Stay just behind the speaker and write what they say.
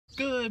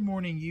Good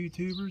morning,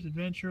 YouTubers.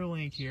 Adventure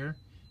Link here.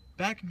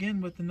 Back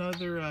again with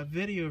another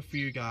video for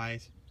you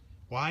guys.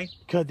 Why?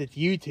 Because it's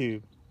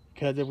YouTube.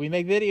 Because if we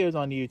make videos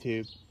on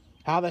YouTube.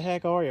 How the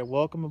heck are you?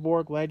 Welcome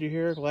aboard. Glad you're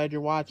here. Glad you're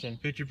watching.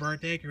 If it's your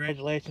birthday,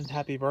 congratulations.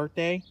 Happy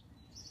birthday.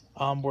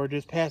 We're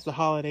just past the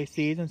holiday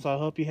season, so I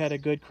hope you had a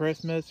good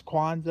Christmas,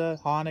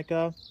 Kwanzaa,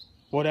 Hanukkah,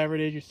 whatever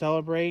it is you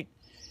celebrate.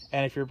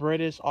 And if you're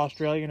British,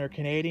 Australian, or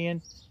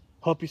Canadian,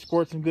 hope you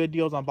scored some good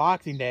deals on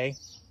Boxing Day.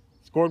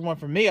 Scored one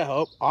for me, I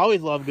hope. I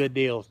always love good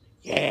deals.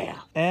 Yeah.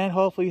 And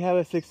hopefully you have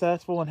a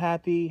successful and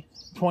happy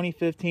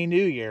 2015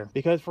 New Year.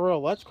 Because for real,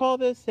 let's call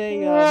this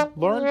a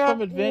Learn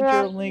from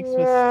Adventure Link's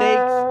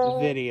Mistakes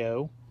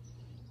video.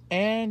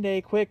 And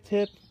a quick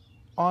tip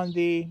on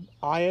the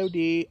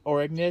IOD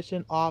or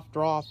ignition off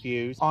draw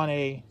fuse on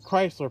a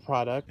Chrysler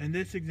product. In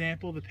this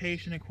example, the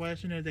patient in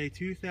question is a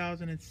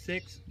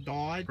 2006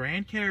 Dodge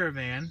Grand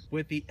Caravan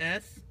with the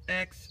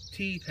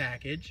SXT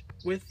package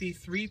with the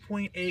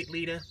 3.8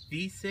 liter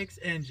V6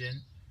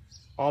 engine.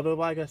 Although,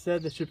 like I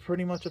said, this should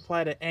pretty much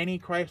apply to any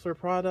Chrysler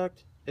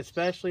product,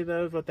 especially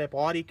those with a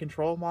body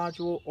control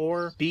module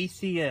or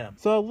BCM.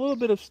 So a little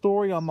bit of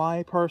story on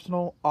my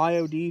personal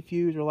IOD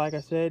fuse, or like I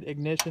said,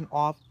 ignition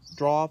off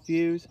draw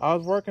fuse. I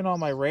was working on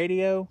my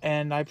radio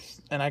and I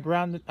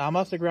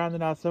must have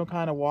grounded out some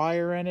kind of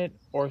wire in it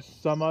or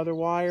some other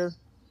wire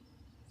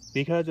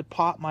because it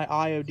popped my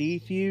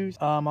IOD fuse.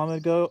 I'm going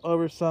to go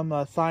over some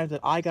signs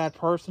that I got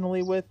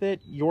personally with it.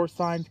 Your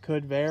signs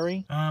could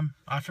vary.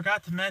 I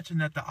forgot to mention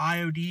that the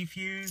IOD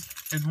fuse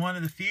is one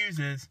of the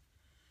fuses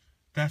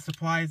that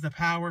supplies the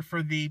power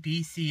for the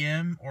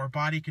BCM or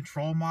body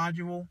control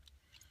module.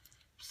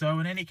 So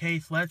in any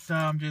case, let's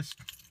just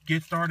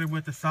get started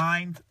with the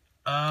signs.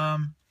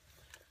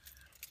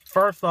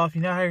 First off,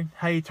 you know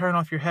how you turn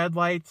off your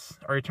headlights,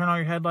 or you turn on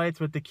your headlights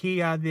with the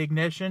key out of the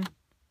ignition?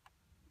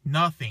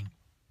 Nothing.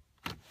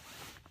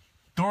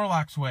 Door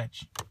lock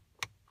switch.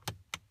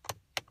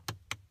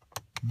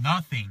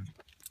 Nothing.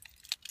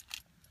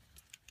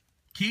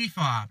 Key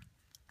fob.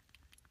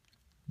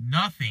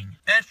 Nothing.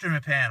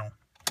 Instrument panel.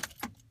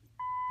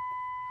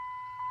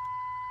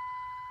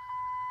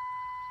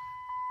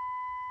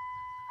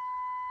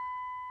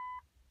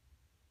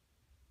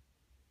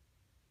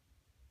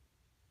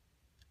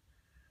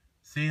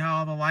 See how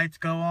all the lights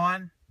go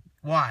on?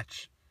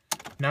 Watch.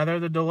 Now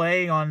there's a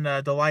delay on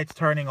the lights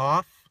turning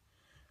off.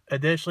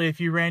 Additionally, if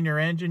you ran your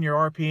engine,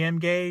 your RPM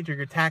gauge or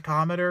your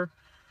tachometer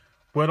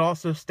would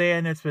also stay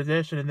in its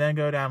position and then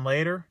go down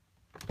later.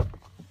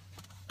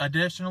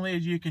 Additionally,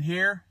 as you can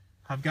hear,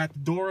 I've got the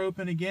door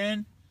open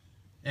again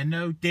and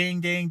no ding,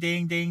 ding,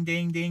 ding, ding,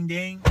 ding, ding,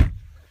 ding.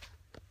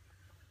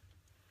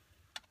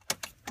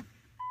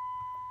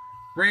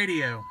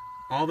 Radio.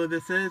 Although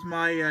this is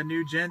my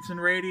new Jensen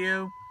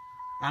radio,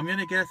 I'm going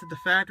to guess that the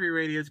factory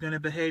radio is going to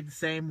behave the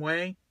same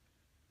way.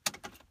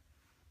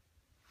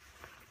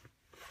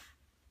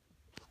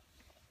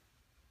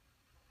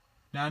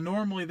 Now,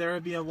 normally there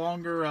would be a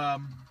longer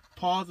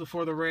pause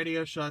before the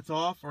radio shuts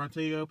off or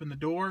until you open the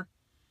door.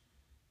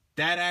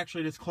 That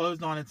actually just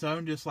closed on its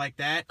own just like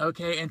that.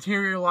 Okay,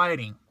 interior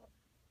lighting.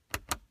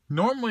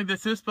 Normally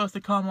this is supposed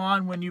to come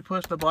on when you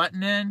push the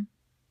button in.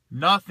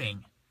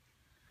 Nothing.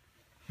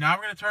 Now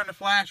we're going to turn the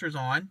flashers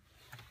on.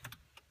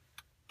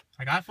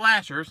 I got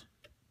flashers.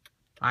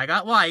 I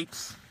got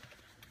lights.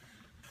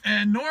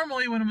 And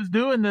normally when I was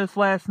doing this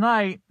last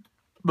night,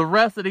 the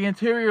rest of the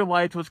interior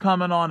lights was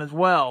coming on as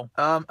well.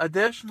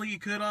 Additionally, you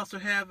could also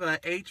have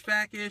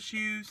HVAC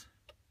issues.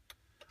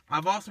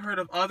 I've also heard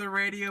of other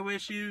radio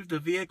issues, the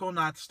vehicle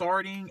not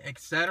starting,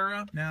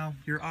 etc. Now,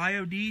 your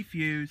IOD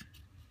fuse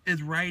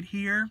is right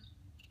here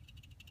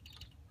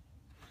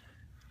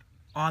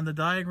on the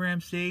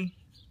diagram. See?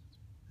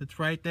 It's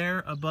right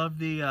there above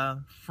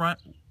the front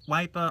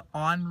LiPA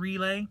on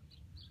relay.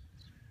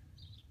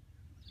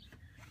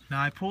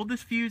 Now I pulled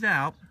this fuse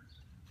out,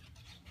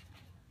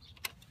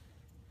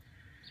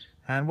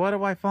 and what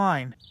do I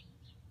find?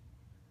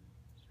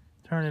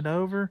 Turn it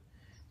over.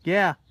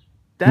 Yeah,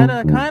 that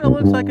kind of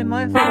looks like a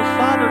nice little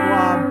solder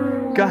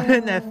glob got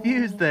in that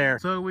fuse there.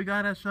 So we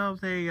got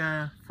ourselves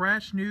a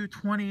fresh new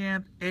 20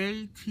 amp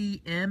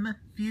ATM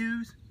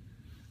fuse.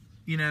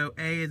 You know,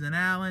 A as in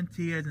Allen,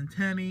 T as in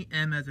Timmy,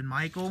 M as in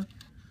Michael.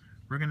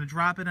 We're going to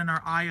drop it in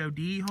our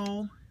IOD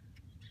hole.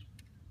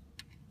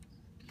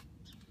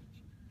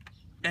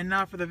 And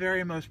now for the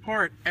very most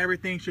part,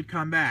 everything should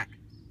come back.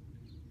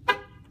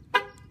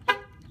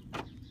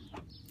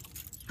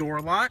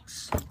 Door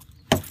locks.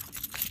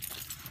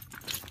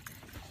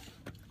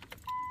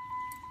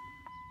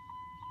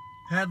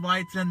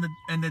 Headlights and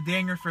the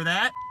dinger for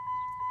that.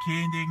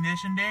 Key in the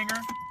ignition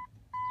dinger.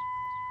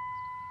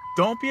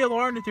 Don't be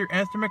alarmed if your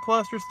instrument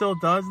cluster still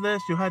does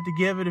this. You'll have to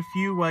give it a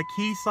few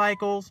key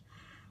cycles,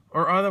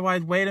 or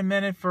otherwise wait a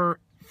minute for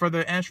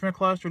the instrument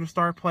cluster to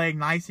start playing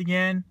nice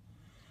again.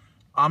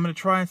 I'm going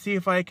to try and see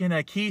if I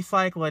can key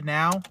cycle it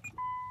now.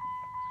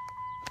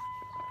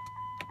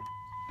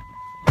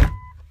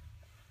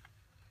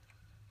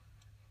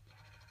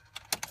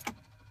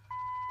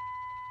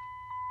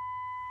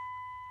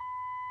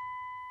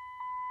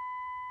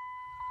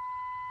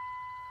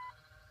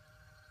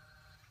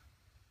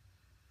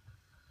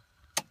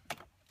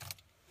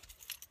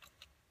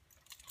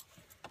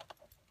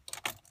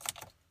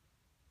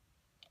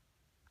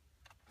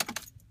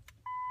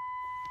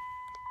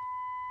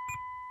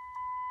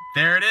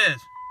 there it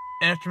is.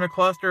 Instrument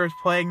cluster is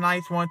playing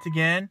nice once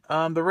again.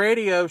 The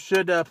radio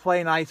should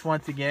play nice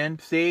once again.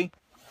 See,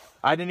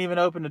 I didn't even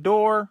open the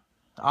door.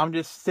 I'm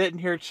just sitting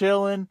here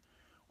chilling,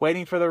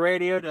 waiting for the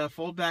radio to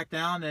fold back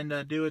down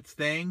and do its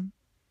thing.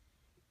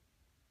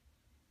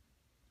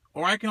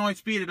 Or I can always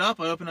speed it up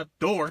by opening up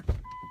the door.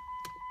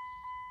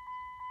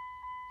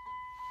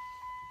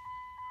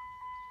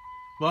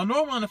 Well,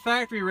 normally on the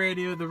factory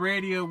radio, the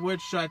radio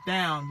would shut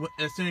down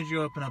as soon as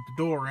you open up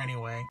the door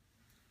anyway.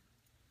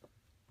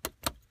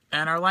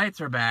 And our lights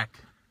are back.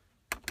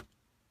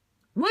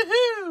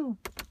 Woohoo!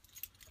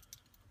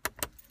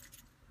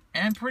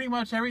 And pretty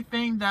much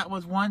everything that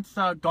was once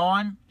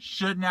gone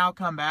should now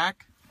come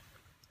back.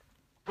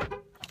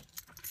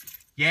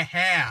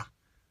 Yeah!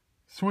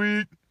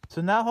 Sweet!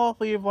 So now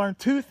hopefully you've learned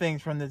two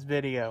things from this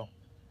video.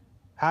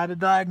 How to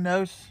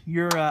diagnose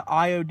your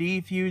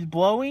IOD fuse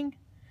blowing,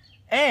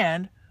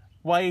 and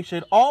why you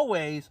should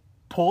always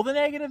pull the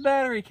negative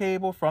battery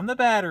cable from the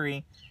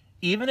battery,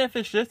 even if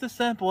it's just as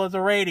simple as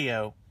a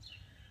radio.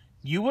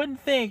 You wouldn't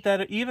think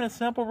that even a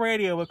simple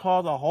radio would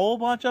cause a whole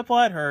bunch of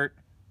blood hurt,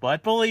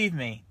 but believe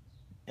me,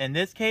 in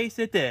this case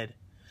it did.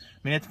 I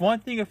mean, it's one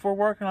thing if we're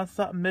working on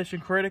something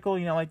mission critical,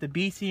 you know, like the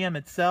BCM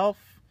itself,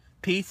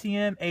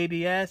 PCM,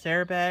 ABS,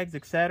 airbags,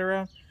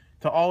 etc.,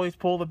 to always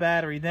pull the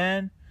battery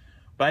then.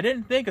 But I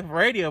didn't think a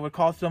radio would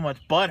cause so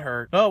much butt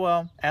hurt. Oh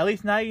well, at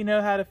least now you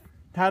know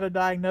how to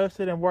diagnose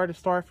it and where to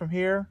start from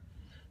here.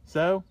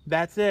 So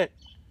that's it.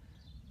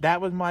 That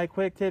was my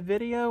quick tip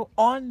video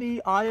on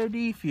the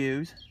IOD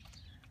fuse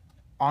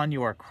on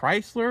your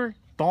Chrysler,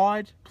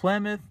 Dodge,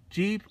 Plymouth,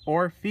 Jeep,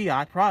 or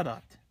Fiat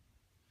product.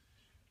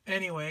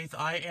 Anyways,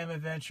 I am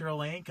Adventure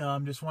Link.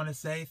 Just want to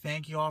say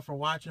thank you all for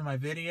watching my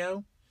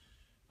video.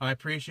 I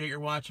appreciate your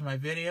watching my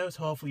videos.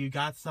 Hopefully you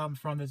got something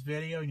from this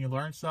video and you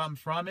learned something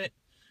from it.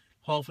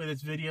 Hopefully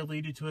this video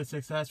lead you to a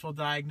successful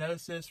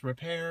diagnosis,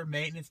 repair,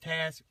 maintenance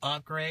task,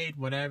 upgrade,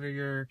 whatever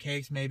your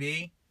case may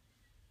be.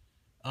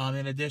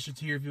 In addition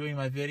to your viewing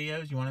my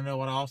videos, you want to know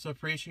what I also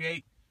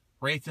appreciate?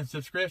 Rates and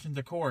subscriptions,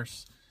 of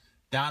course.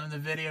 Down in the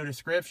video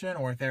description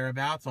or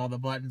thereabouts, all the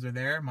buttons are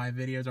there. My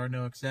videos are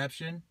no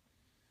exception.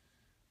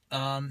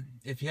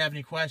 If you have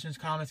any questions,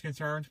 comments,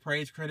 concerns,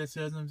 praise,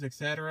 criticisms,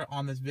 etc.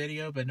 on this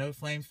video, but no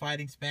flame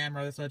fighting, spam, or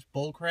other such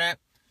bullcrap,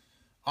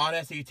 I'd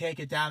ask that you take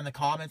it down in the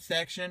comments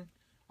section.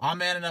 I'm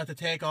man enough to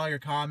take all your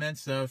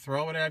comments, so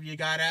throw whatever you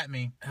got at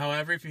me.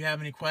 However, if you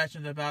have any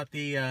questions about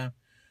the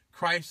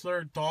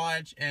Chrysler,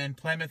 Dodge, and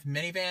Plymouth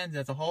minivans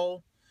as a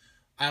whole,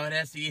 I would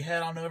ask that you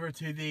head on over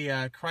to the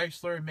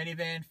Chrysler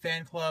Minivan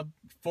Fan Club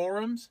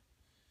forums.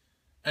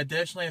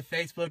 Additionally, if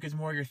Facebook is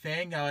more your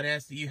thing, I would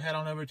ask that you head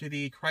on over to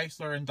the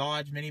Chrysler and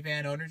Dodge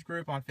Minivan Owners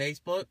Group on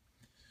Facebook.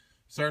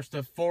 Search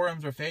the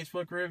forums or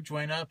Facebook group,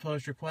 join up,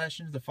 post your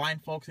questions. The fine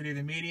folks at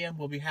either medium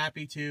will be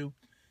happy to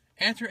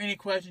answer any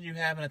questions you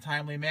have in a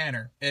timely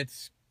manner.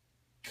 It's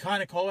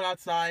kind of cold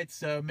outside,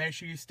 so make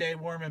sure you stay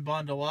warm and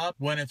bundle up.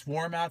 When it's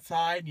warm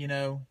outside, you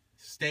know,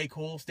 stay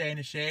cool, stay in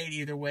the shade.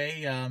 Either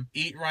way,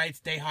 eat right,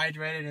 stay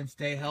hydrated, and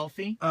stay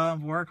healthy.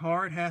 Work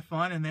hard, have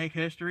fun, and make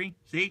history.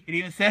 See, it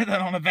even says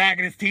that on the back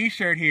of this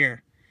t-shirt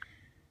here.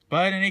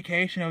 But in any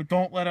case, you know,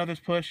 don't let others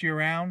push you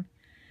around.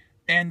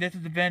 And this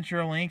is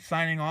Adventure Link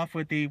signing off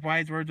with the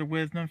wise words of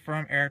wisdom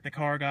from Eric the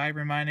Car Guy,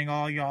 reminding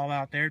all y'all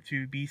out there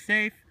to be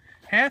safe,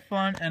 have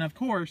fun, and of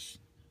course,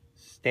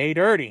 stay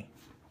dirty.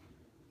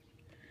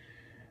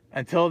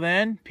 Until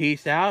then,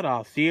 peace out.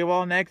 I'll see you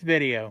all next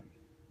video.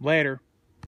 Later.